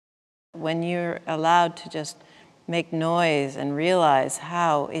When you're allowed to just make noise and realize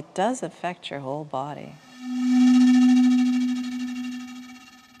how it does affect your whole body.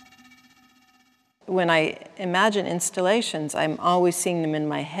 When I imagine installations, I'm always seeing them in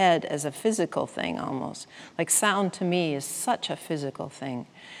my head as a physical thing almost. Like sound to me is such a physical thing.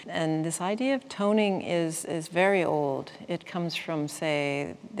 And this idea of toning is very old. It comes from,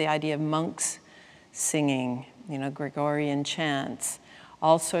 say, the idea of monks singing, Gregorian chants.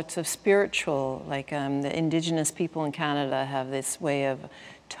 All sorts of spiritual, like the indigenous people in Canada have this way of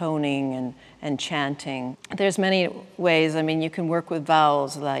toning and chanting. There's many ways. I mean, you can work with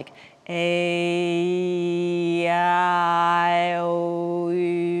vowels like A, I, O,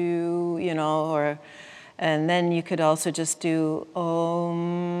 U, and then you could also just do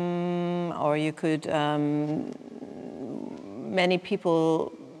Om, or you could, many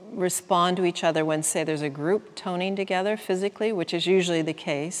people respond to each other when, say, there's a group toning together physically, which is usually the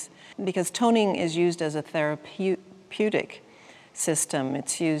case, because toning is used as a therapeutic system.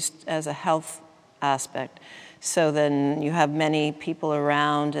 It's used as a health aspect. So then you have many people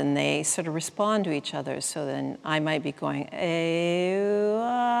around and they sort of respond to each other. So then I might be going,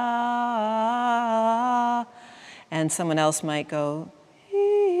 and someone else might go,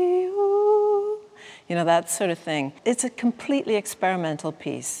 that sort of thing. It's a completely experimental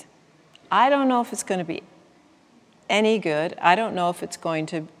piece. I don't know if it's going to be any good. I don't know if it's going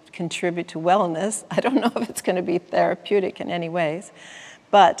to contribute to wellness. I don't know if it's going to be therapeutic in any ways.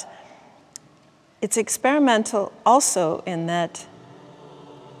 But it's experimental also in that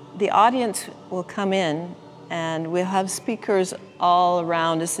the audience will come in and we'll have speakers all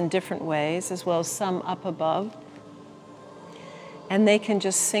around us in different ways, as well as some up above. And they can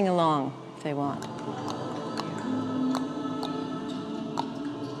just sing along if they want.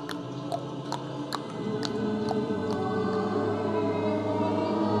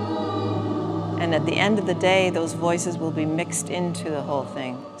 And at the end of the day, those voices will be mixed into the whole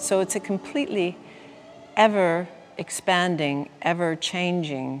thing. So it's a completely ever-expanding,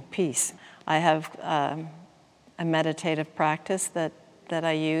 ever-changing piece. I have a meditative practice that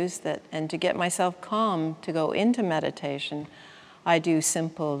I use, and to get myself calm, to go into meditation, I do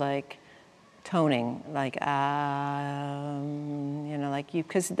simple, like, toning, like,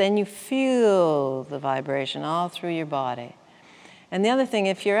 because then you feel the vibration all through your body. And the other thing,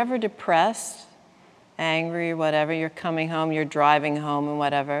 if you're ever depressed, angry or whatever, you're coming home, you're driving home and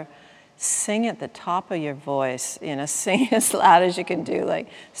whatever, sing at the top of your voice, sing as loud as you can do, like,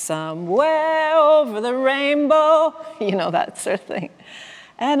 somewhere over the rainbow, that sort of thing.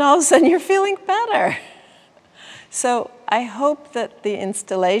 And all of a sudden you're feeling better. So I hope that the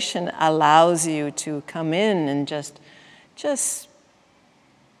installation allows you to come in and just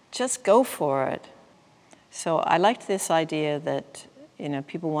go for it. So I liked this idea that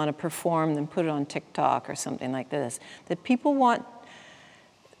people want to perform and put it on TikTok or something like this. That people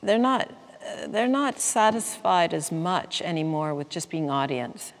they're not satisfied as much anymore with just being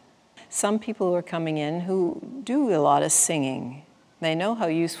audience. Some people who are coming in who do a lot of singing. They know how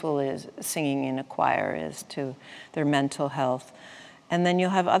useful singing in a choir is to their mental health. And then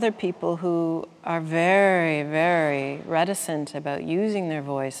you'll have other people who are very, very reticent about using their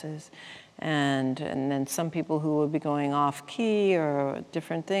voices. And then some people who will be going off key or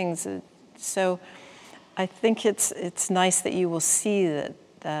different things. So I think it's nice that you will see that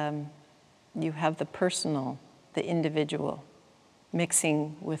you have the personal, the individual,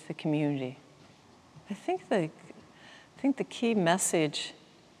 mixing with the community. I think the key message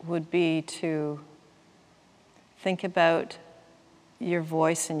would be to think about your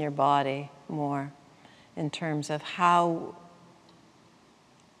voice and your body more in terms of how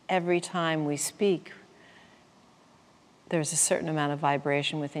every time we speak, there's a certain amount of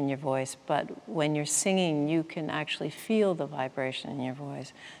vibration within your voice, but when you're singing, you can actually feel the vibration in your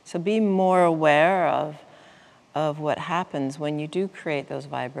voice. So be more aware of what happens when you do create those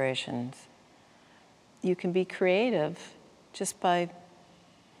vibrations. You can be creative just by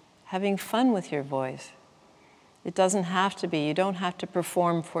having fun with your voice. It doesn't have to be, you don't have to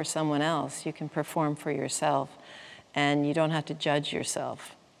perform for someone else. You can perform for yourself, and you don't have to judge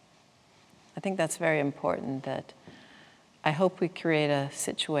yourself. I think that's very important, that I hope we create a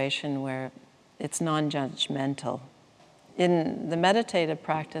situation where it's non-judgmental. In the meditative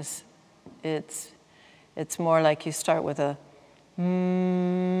practice, it's more like you start with a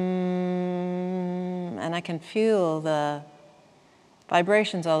and I can feel the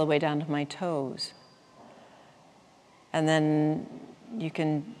vibrations all the way down to my toes. And then you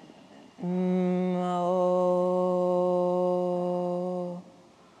can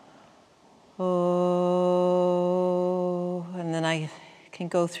can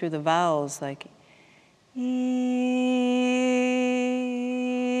go through the vowels like E,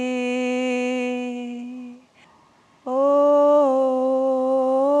 O,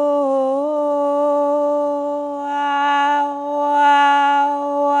 A,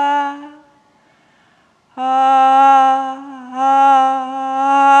 A, A.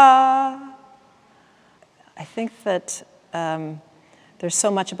 I think that there's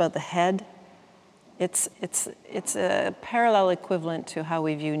so much about the head. It's a parallel equivalent to how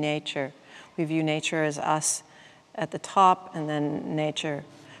we view nature. We view nature as us at the top and then nature.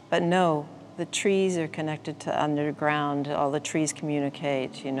 But no, the trees are connected to underground. All the trees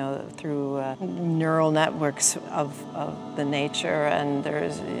communicate, you know, through neural networks of the nature, and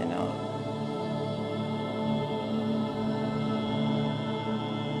there's, you know,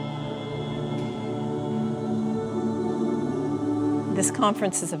 this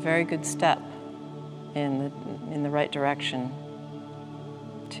conference is a very good step in the right direction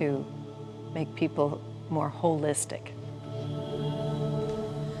to make people more holistic.